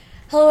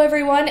Hello,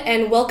 everyone,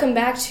 and welcome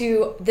back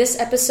to this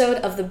episode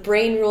of the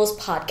Brain Rules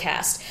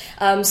podcast.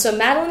 So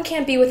Madeline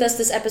can't be with us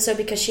this episode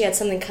because she had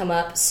something come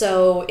up,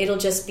 so it'll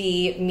just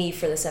be me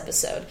for this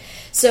episode.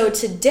 So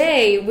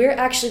today, we're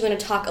actually going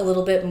to talk a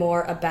little bit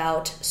more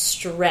about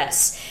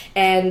stress.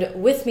 And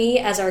with me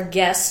as our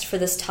guest for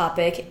this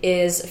topic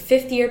is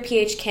fifth-year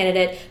PH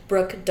candidate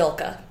Brooke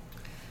Dulka.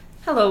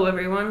 Hello,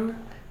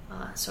 everyone.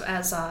 So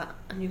as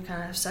you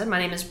kind of said, my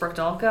name is Brooke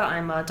Dulka.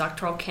 I'm a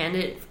doctoral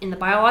candidate in the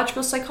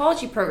biological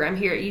psychology program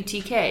here at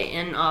UTK,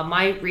 and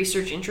my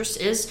research interest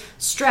is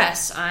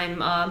stress.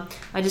 My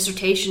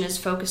dissertation is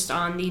focused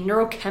on the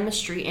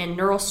neurochemistry and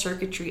neural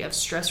circuitry of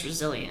stress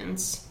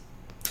resilience.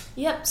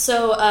 Yep,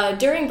 so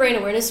during Brain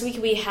Awareness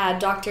Week, we had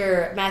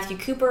Dr. Matthew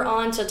Cooper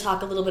on to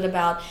talk a little bit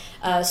about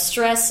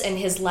stress and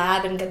his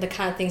lab and the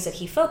kind of things that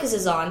he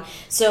focuses on.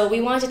 So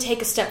we wanted to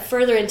take a step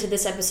further into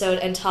this episode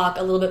and talk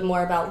a little bit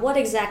more about what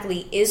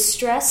exactly is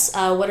stress,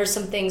 what are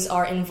some things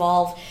are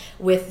involved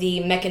with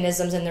the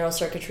mechanisms and neural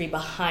circuitry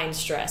behind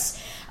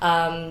stress.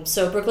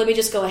 So Brooke, let me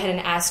just go ahead and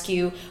ask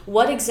you,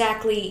 what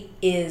exactly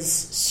is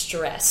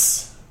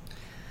stress?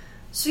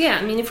 So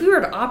if we were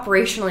to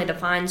operationally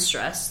define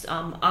stress,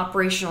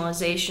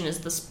 operationalization is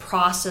this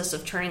process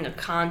of turning a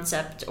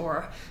concept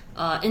or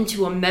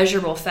into a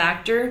measurable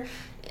factor.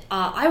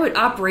 I would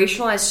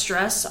operationalize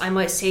stress. I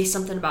might say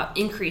something about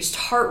increased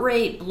heart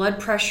rate, blood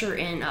pressure,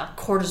 and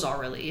cortisol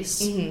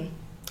release. Mm-hmm.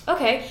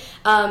 Okay,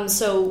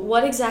 so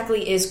what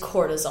exactly is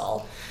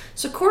cortisol?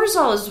 So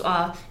cortisol is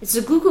it's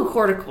a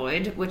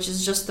glucocorticoid, which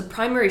is just the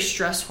primary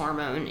stress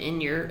hormone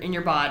in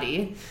your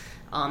body.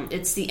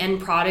 It's the end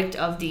product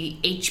of the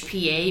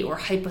HPA, or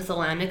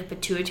hypothalamic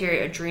pituitary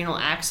adrenal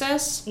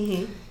axis.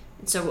 Mm-hmm.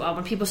 So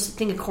when people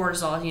think of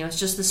cortisol, it's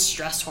just the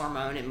stress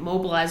hormone. It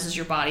mobilizes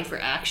your body for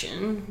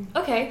action.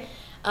 Okay.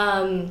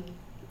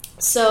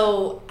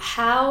 So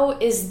how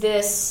is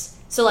this...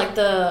 So, like,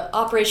 the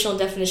operational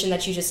definition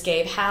that you just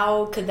gave,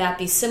 how could that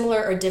be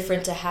similar or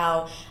different to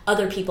how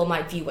other people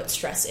might view what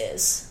stress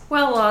is?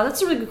 Well,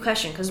 that's a really good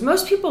question, because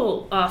most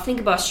people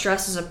think about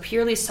stress as a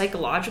purely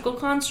psychological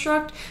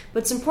construct,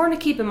 but it's important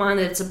to keep in mind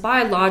that it's a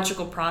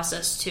biological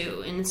process,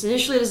 too, and it's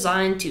initially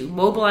designed to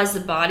mobilize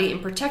the body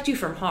and protect you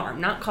from harm,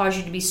 not cause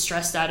you to be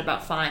stressed out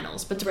about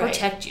finals, but to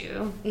protect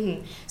you.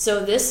 Mm-hmm.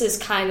 So this is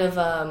kind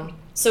of...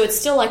 so it's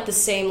still, like, the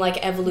same,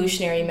 like,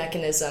 evolutionary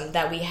mechanism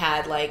that we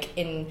had, like,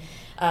 in...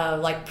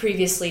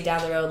 previously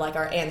down the road, like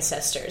our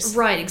ancestors.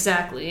 Right,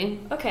 exactly.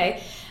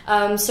 Okay.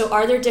 So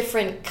are there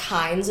different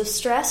kinds of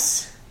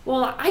stress?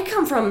 Well, I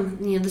come from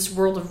this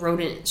world of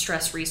rodent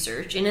stress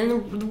research, and in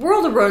the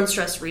world of rodent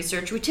stress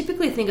research, we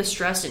typically think of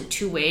stress in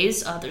two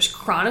ways. There's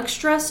chronic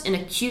stress and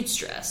acute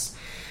stress.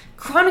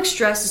 Chronic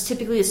stress is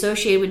typically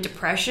associated with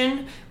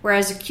depression,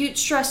 whereas acute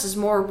stress is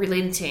more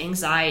related to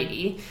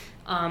anxiety.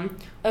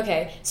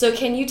 Okay, so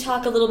can you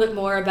talk a little bit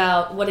more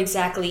about what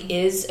exactly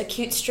is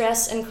acute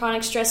stress and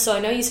chronic stress? So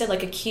I know you said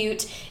like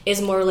acute is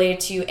more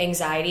related to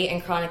anxiety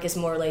and chronic is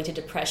more related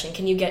to depression.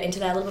 Can you get into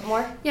that a little bit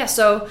more? Yeah,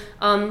 so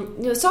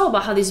it's all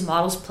about how these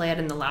models play out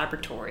in the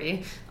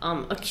laboratory.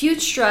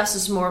 Acute stress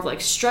is more of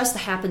like stress that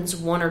happens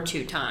one or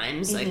two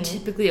times, like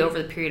typically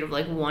over the period of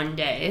like one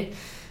day.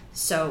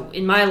 So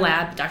in my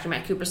lab, Dr.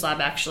 Matt Cooper's lab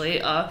actually,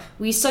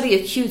 we study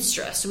acute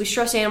stress. So we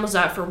stress animals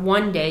out for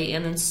one day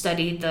and then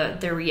study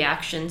their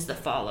reactions that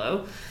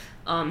follow.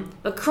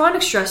 But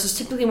chronic stress is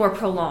typically more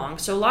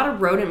prolonged. So a lot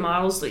of rodent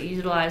models that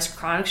utilize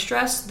chronic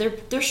stress,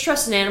 they're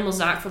stressing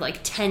animals out for like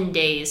 10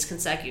 days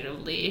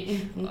consecutively.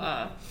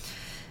 Mm-hmm.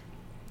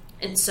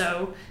 And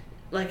so...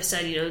 like I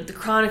said, the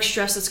chronic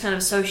stress that's kind of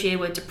associated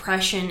with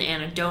depression,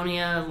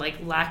 anhedonia, like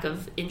lack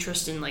of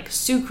interest in like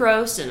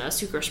sucrose and a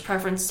sucrose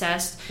preference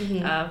test,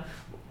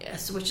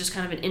 which is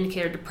kind of an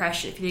indicator of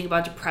depression. If you think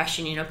about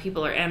depression,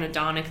 people are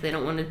anhedonic; they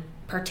don't want to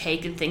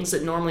partake in things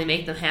that normally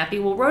make them happy.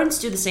 Well, rodents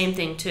do the same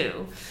thing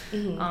too.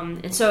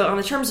 And so, on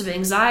the terms of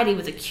anxiety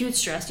with acute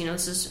stress,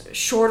 this is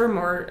shorter,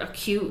 more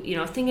acute.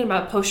 Thinking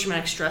about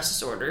post-traumatic stress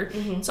disorder,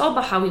 it's all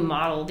about how we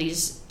model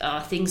these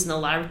things in the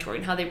laboratory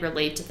and how they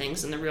relate to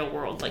things in the real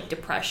world, like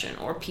depression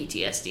or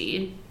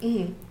PTSD.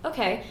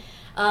 Okay.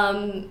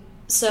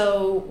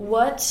 So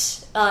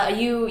what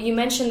you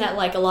mentioned that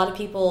like a lot of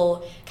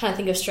people kind of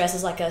think of stress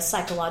as like a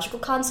psychological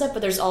concept, but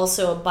there's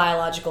also a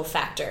biological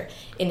factor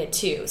in it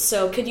too.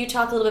 So could you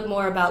talk a little bit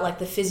more about like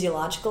the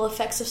physiological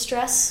effects of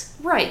stress?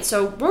 Right.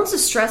 So once a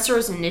stressor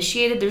is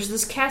initiated, there's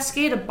this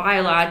cascade of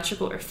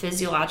biological or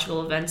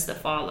physiological events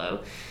that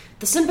follow.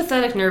 The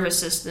sympathetic nervous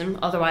system,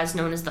 otherwise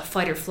known as the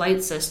fight or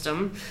flight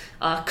system,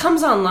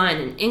 comes online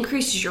and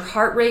increases your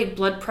heart rate,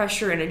 blood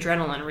pressure, and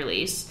adrenaline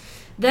release.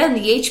 Then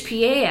the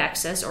HPA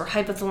axis, or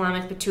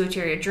hypothalamic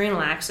pituitary adrenal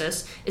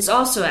axis, is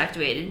also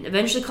activated,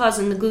 eventually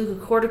causing the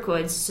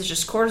glucocorticoids, such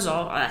as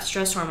cortisol, that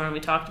stress hormone we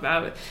talked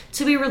about,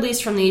 to be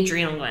released from the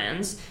adrenal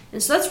glands.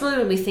 And so that's really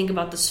when we think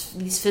about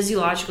these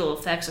physiological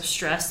effects of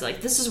stress,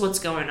 like this is what's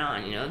going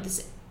on,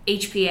 this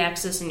HPA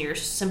axis in your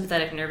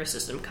sympathetic nervous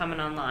system coming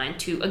online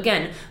to,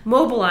 again,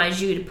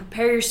 mobilize you to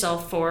prepare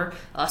yourself for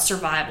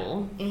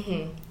survival.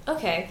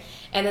 Okay.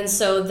 And then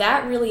so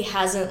that really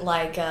hasn't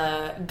like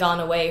gone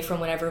away from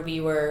whenever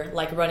we were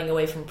like running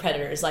away from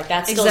predators. Like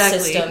that still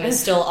system is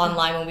still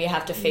online when we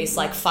have to face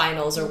like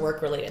finals or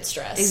work-related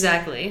stress.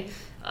 Exactly.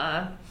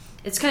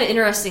 It's kind of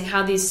interesting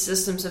how these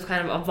systems have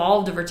kind of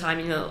evolved over time.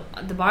 You know,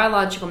 the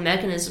biological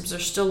mechanisms are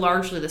still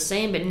largely the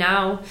same, but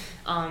now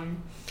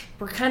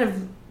we're kind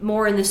of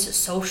more in this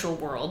social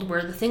world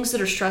where the things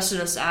that are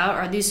stressing us out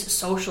are these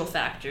social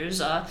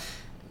factors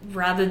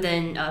rather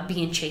than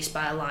being chased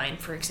by a lion,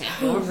 for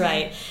example.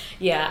 Right.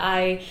 Yeah,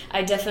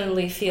 I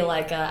definitely feel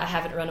like I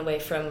haven't run away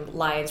from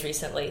lions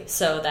recently,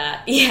 so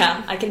that,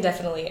 yeah, I can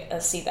definitely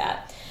see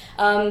that.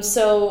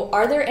 So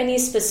are there any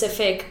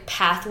specific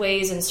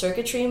pathways and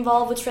circuitry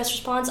involved with stress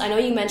response? I know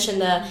you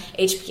mentioned the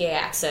HPA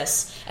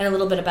axis and a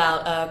little bit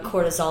about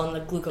cortisol and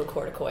the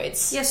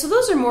glucocorticoids. Yeah, so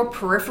those are more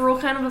peripheral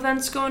kind of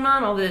events going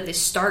on, although they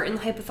start in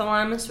the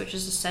hypothalamus, which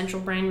is the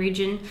central brain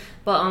region.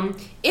 But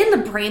in the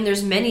brain,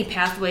 there's many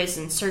pathways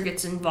and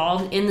circuits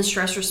involved in the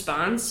stress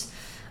response.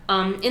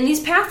 And these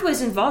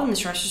pathways involved in the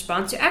stress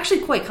response are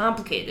actually quite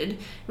complicated.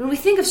 When we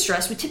think of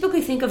stress, we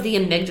typically think of the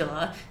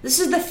amygdala. This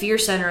is the fear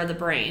center of the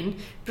brain.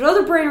 But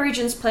other brain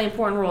regions play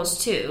important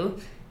roles too.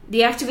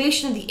 The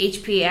activation of the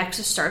HPA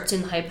axis starts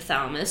in the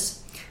hypothalamus.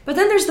 But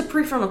then there's the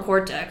prefrontal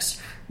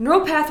cortex.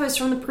 Neural pathways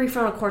from the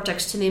prefrontal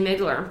cortex to the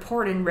amygdala are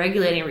important in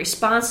regulating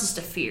responses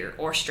to fear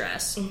or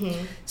stress.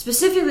 Mm-hmm.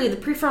 Specifically, the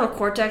prefrontal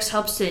cortex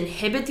helps to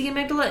inhibit the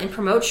amygdala and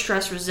promote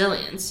stress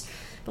resilience.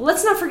 But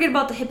let's not forget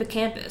about the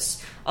hippocampus.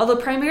 Although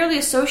primarily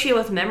associated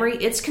with memory,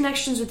 its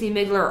connections with the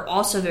amygdala are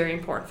also very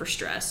important for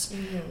stress.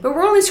 Mm-hmm. But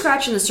we're only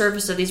scratching the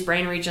surface of these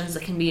brain regions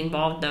that can be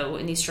involved, though,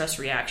 in these stress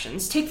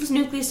reactions. Take the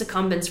nucleus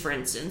accumbens, for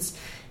instance.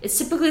 It's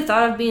typically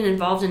thought of being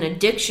involved in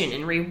addiction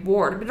and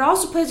reward, but it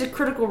also plays a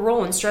critical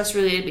role in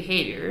stress-related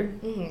behavior.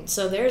 Mm-hmm.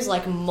 So there's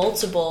like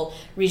multiple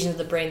regions of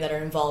the brain that are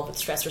involved with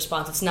stress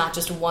response. It's not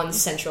just one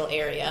central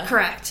area.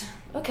 Correct.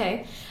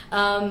 Okay.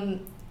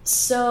 Going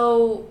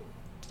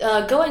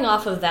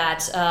off of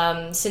that,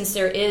 since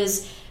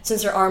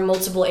there are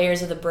multiple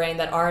areas of the brain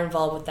that are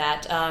involved with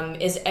that,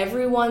 is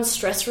everyone's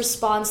stress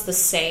response the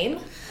same?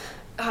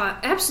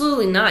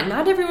 Absolutely not.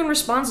 Not everyone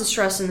responds to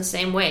stress in the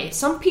same way.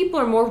 Some people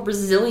are more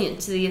resilient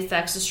to the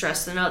effects of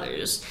stress than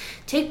others.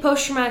 Take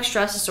post-traumatic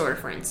stress disorder,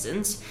 for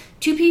instance.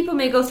 Two people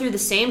may go through the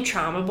same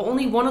trauma, but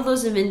only one of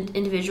those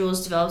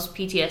individuals develops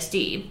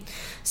PTSD.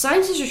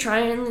 Scientists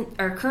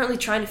are currently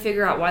trying to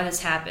figure out why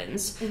this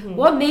happens. Mm-hmm.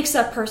 What makes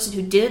that person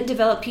who didn't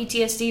develop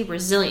PTSD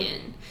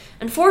resilient?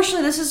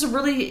 Unfortunately, this is a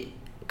really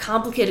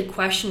complicated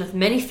question with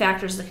many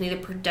factors that can either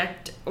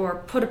protect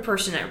or put a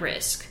person at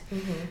risk.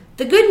 Mm-hmm.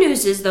 The good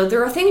news is, though,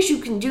 there are things you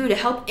can do to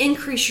help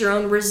increase your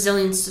own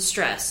resilience to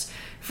stress.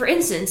 For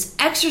instance,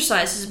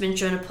 exercise has been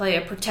shown to play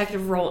a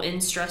protective role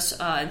in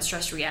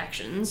stress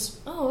reactions.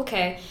 Oh,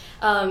 okay.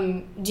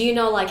 Do you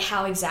know like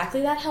how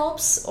exactly that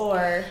helps,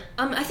 or?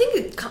 I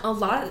think a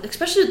lot,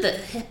 especially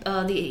with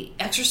the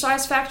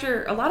exercise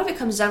factor, a lot of it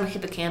comes down to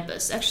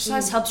hippocampus.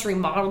 Exercise helps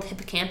remodel the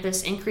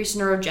hippocampus, increase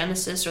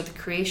neurogenesis or the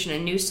creation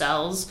of new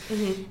cells,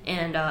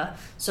 and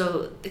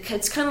so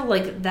it's kind of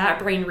like that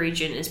brain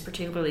region is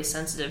particularly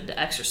sensitive to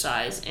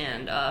exercise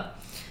and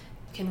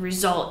can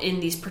result in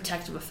these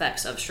protective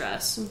effects of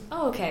stress.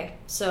 Oh, okay.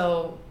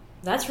 So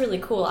that's really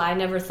cool. I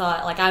never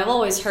thought, like, I've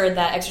always heard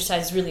that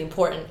exercise is really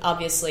important,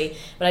 obviously,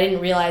 but I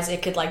didn't realize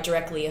it could, like,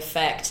 directly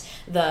affect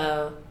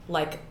the,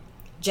 like,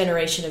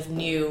 generation of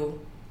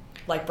new,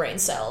 like, brain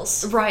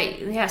cells. Right.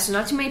 Yeah, so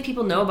not too many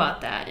people know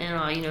about that.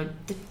 And,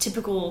 the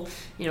typical,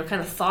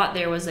 kind of thought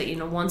there was that,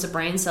 once a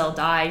brain cell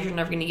dies, you're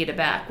never going to get it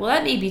back. Well,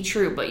 that may be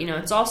true, but,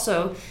 it's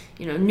also,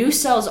 new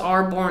cells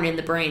are born in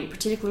the brain,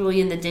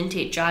 particularly in the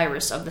dentate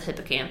gyrus of the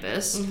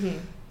hippocampus. Mm-hmm.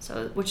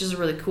 So, which is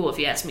really cool if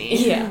you ask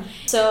me. Yeah.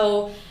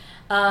 So,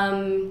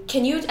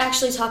 can you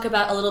actually talk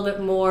about a little bit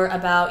more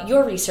about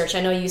your research?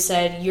 I know you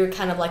said you're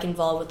kind of like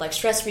involved with like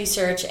stress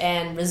research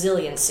and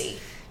resiliency.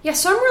 Yeah,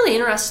 so I'm really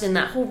interested in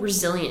that whole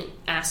resilient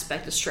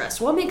aspect of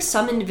stress. What makes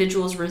some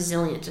individuals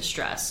resilient to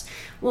stress?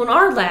 Well, in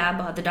our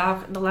lab,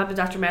 the lab of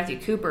Dr. Matthew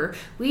Cooper,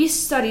 we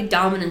studied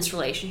dominance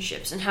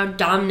relationships and how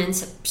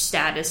dominance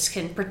status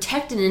can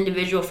protect an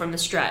individual from the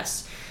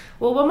stress.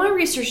 Well, what my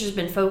research has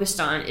been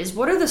focused on is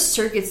what are the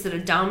circuits that a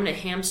dominant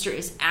hamster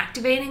is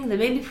activating that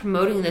may be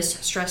promoting this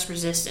stress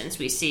resistance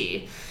we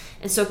see.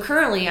 And so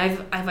currently,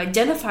 I've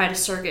identified a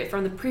circuit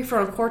from the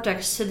prefrontal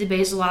cortex to the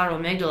basolateral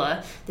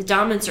amygdala that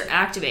dominants are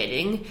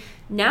activating.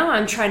 Now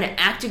I'm trying to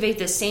activate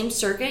the same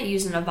circuit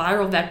using a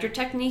viral vector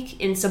technique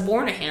in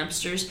subordinate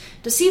hamsters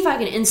to see if I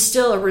can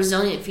instill a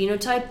resilient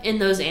phenotype in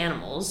those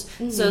animals.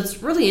 Mm-hmm. So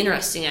it's really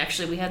interesting,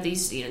 actually. We have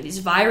these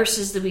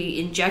viruses that we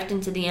inject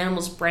into the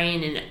animal's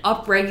brain, and it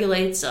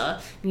upregulates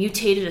a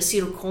mutated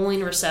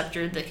acetylcholine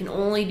receptor that can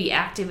only be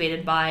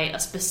activated by a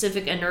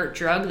specific inert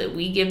drug that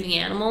we give the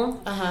animal.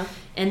 Uh-huh.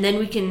 And then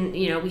we can,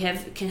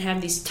 can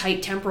have these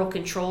tight temporal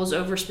controls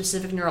over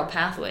specific neural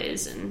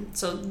pathways. And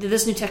so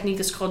this new technique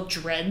is called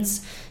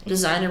DREADS,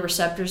 designer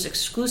receptors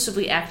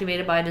exclusively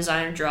activated by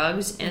designer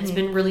drugs. And it's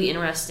been really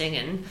interesting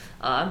and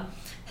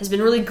has been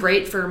really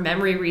great for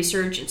memory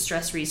research and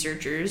stress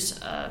researchers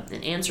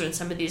in answering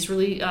some of these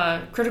really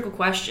critical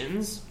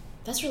questions.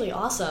 That's really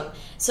awesome.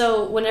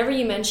 So whenever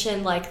you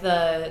mention like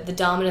the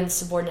dominant and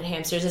subordinate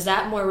hamsters, is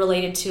that more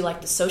related to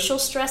like the social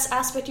stress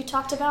aspect you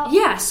talked about?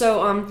 Yeah,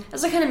 so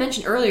as I kind of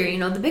mentioned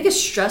earlier, the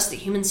biggest stress that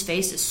humans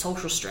face is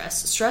social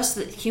stress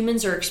that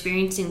humans are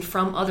experiencing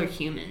from other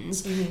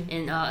humans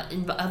and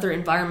other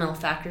environmental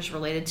factors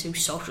related to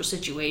social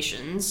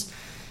situations.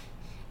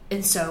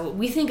 And so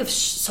we think of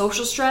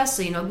social stress,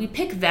 so, we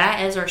pick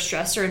that as our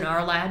stressor in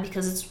our lab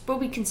because it's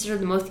what we consider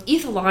the most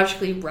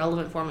ethologically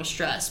relevant form of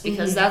stress,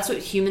 because that's what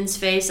humans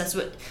face, that's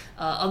what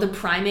other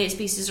primate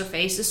species are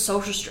faced, is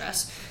social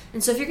stress.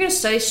 And so if you're going to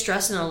study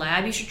stress in a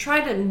lab, you should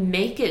try to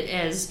make it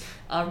as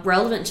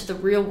relevant to the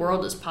real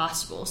world as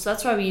possible. So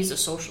that's why we use the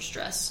social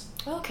stress.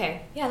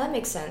 Okay, yeah, that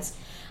makes sense.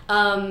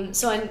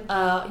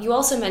 You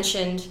also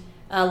mentioned,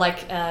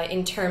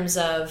 in terms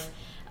of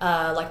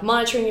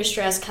monitoring your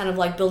stress, kind of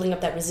like building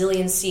up that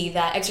resiliency,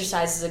 that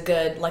exercise is a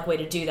good way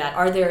to do that.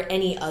 Are there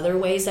any other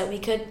ways that we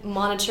could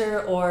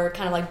monitor or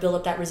kind of build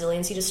up that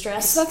resiliency to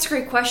stress? So that's a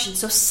great question.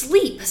 So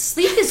sleep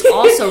is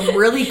also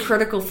really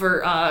critical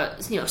for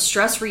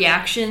stress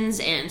reactions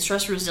and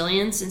stress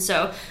resilience, and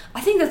so I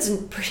think that's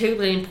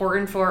particularly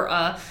important for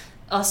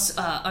us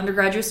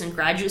undergraduates and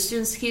graduate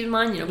students to keep in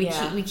mind.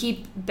 We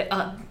keep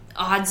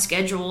odd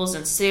schedules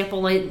and stay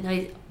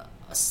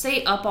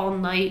up all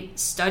night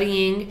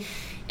studying.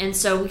 And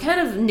so we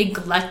kind of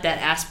neglect that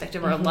aspect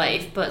of our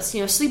life. But,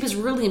 sleep is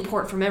really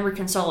important for memory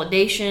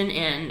consolidation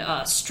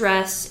and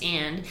stress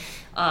and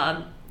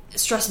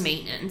stress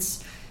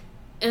maintenance.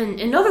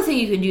 And another thing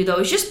you can do, though,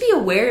 is just be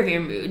aware of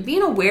your mood.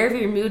 Being aware of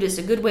your mood is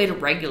a good way to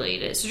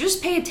regulate it. So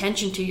just pay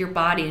attention to your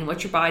body and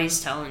what your body's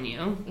telling you.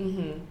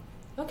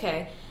 Mm-hmm.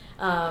 Okay.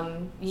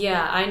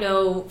 I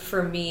know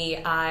for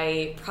me,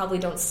 I probably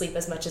don't sleep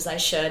as much as I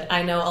should.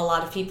 I know a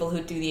lot of people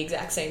who do the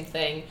exact same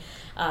thing.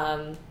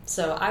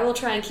 So I will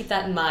try and keep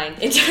that in mind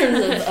in terms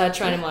of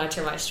trying to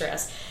monitor my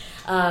stress.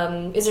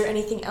 Is there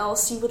anything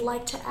else you would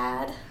like to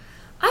add?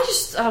 I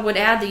just would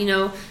add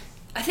that,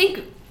 I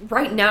think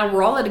right now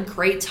we're all at a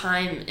great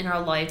time in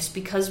our lives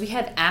because we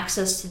have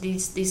access to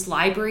these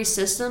library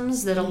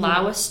systems that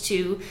allow us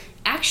to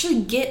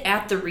actually get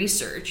at the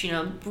research.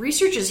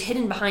 Research is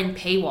hidden behind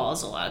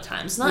paywalls a lot of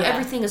times. Not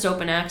everything is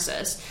open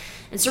access.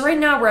 And so right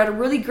now we're at a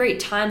really great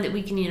time that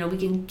we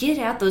can get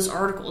at those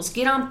articles,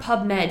 get on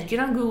PubMed, get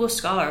on Google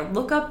Scholar,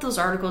 look up those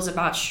articles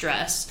about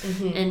stress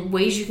and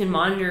ways you can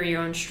monitor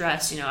your own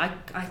stress. I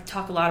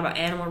talk a lot about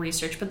animal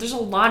research, but there's a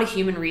lot of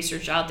human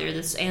research out there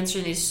that's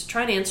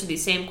trying to answer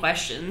these same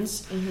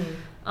questions.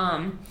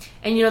 And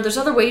there's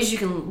other ways you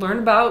can learn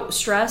about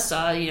stress.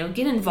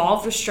 Get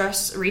involved with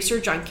stress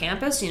research on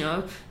campus.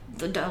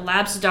 The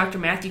labs of Dr.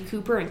 Matthew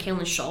Cooper and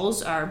Kaylin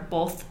Scholes are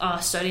both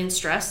studying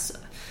stress.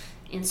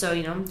 And so,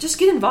 just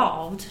get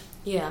involved.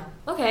 Yeah.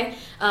 Okay.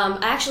 I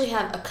actually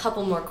have a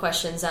couple more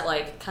questions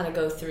that kind of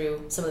go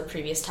through some of the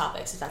previous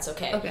topics, if that's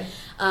okay. Okay.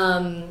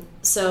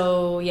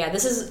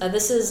 This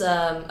is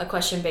a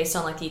question based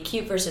on the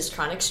acute versus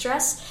chronic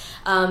stress.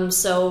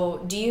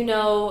 So do you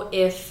know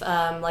if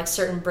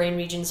certain brain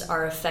regions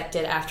are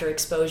affected after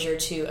exposure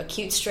to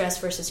acute stress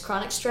versus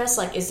chronic stress?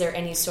 Is there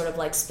any sort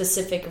of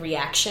specific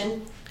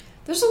reaction?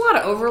 There's a lot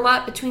of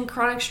overlap between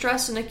chronic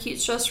stress and acute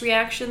stress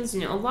reactions.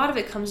 A lot of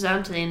it comes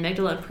down to the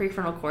amygdala and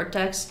prefrontal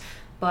cortex.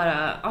 But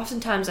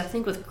oftentimes, I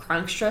think with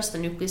chronic stress, the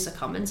nucleus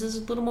accumbens is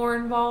a little more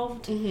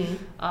involved.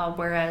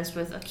 Whereas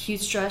with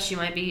acute stress, you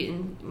might be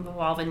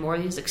involved in more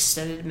of these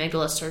extended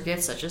amygdala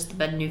circuits, such as the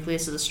bed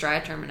nucleus of the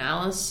stria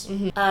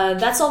terminalis.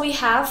 That's all we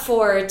have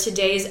for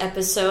today's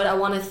episode. I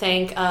want to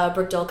thank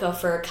Brooke Dolko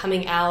for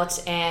coming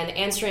out and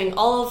answering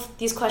all of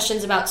these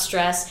questions about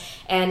stress,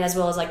 and as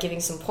well as giving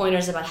some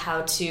pointers about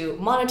how to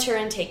monitor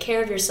and take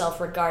care of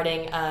yourself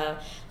regarding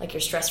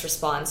your stress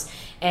response.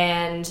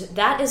 And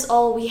that is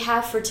all we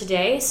have for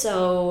today,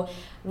 so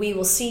we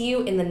will see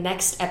you in the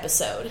next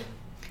episode.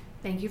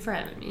 Thank you for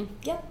having me.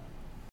 Yep.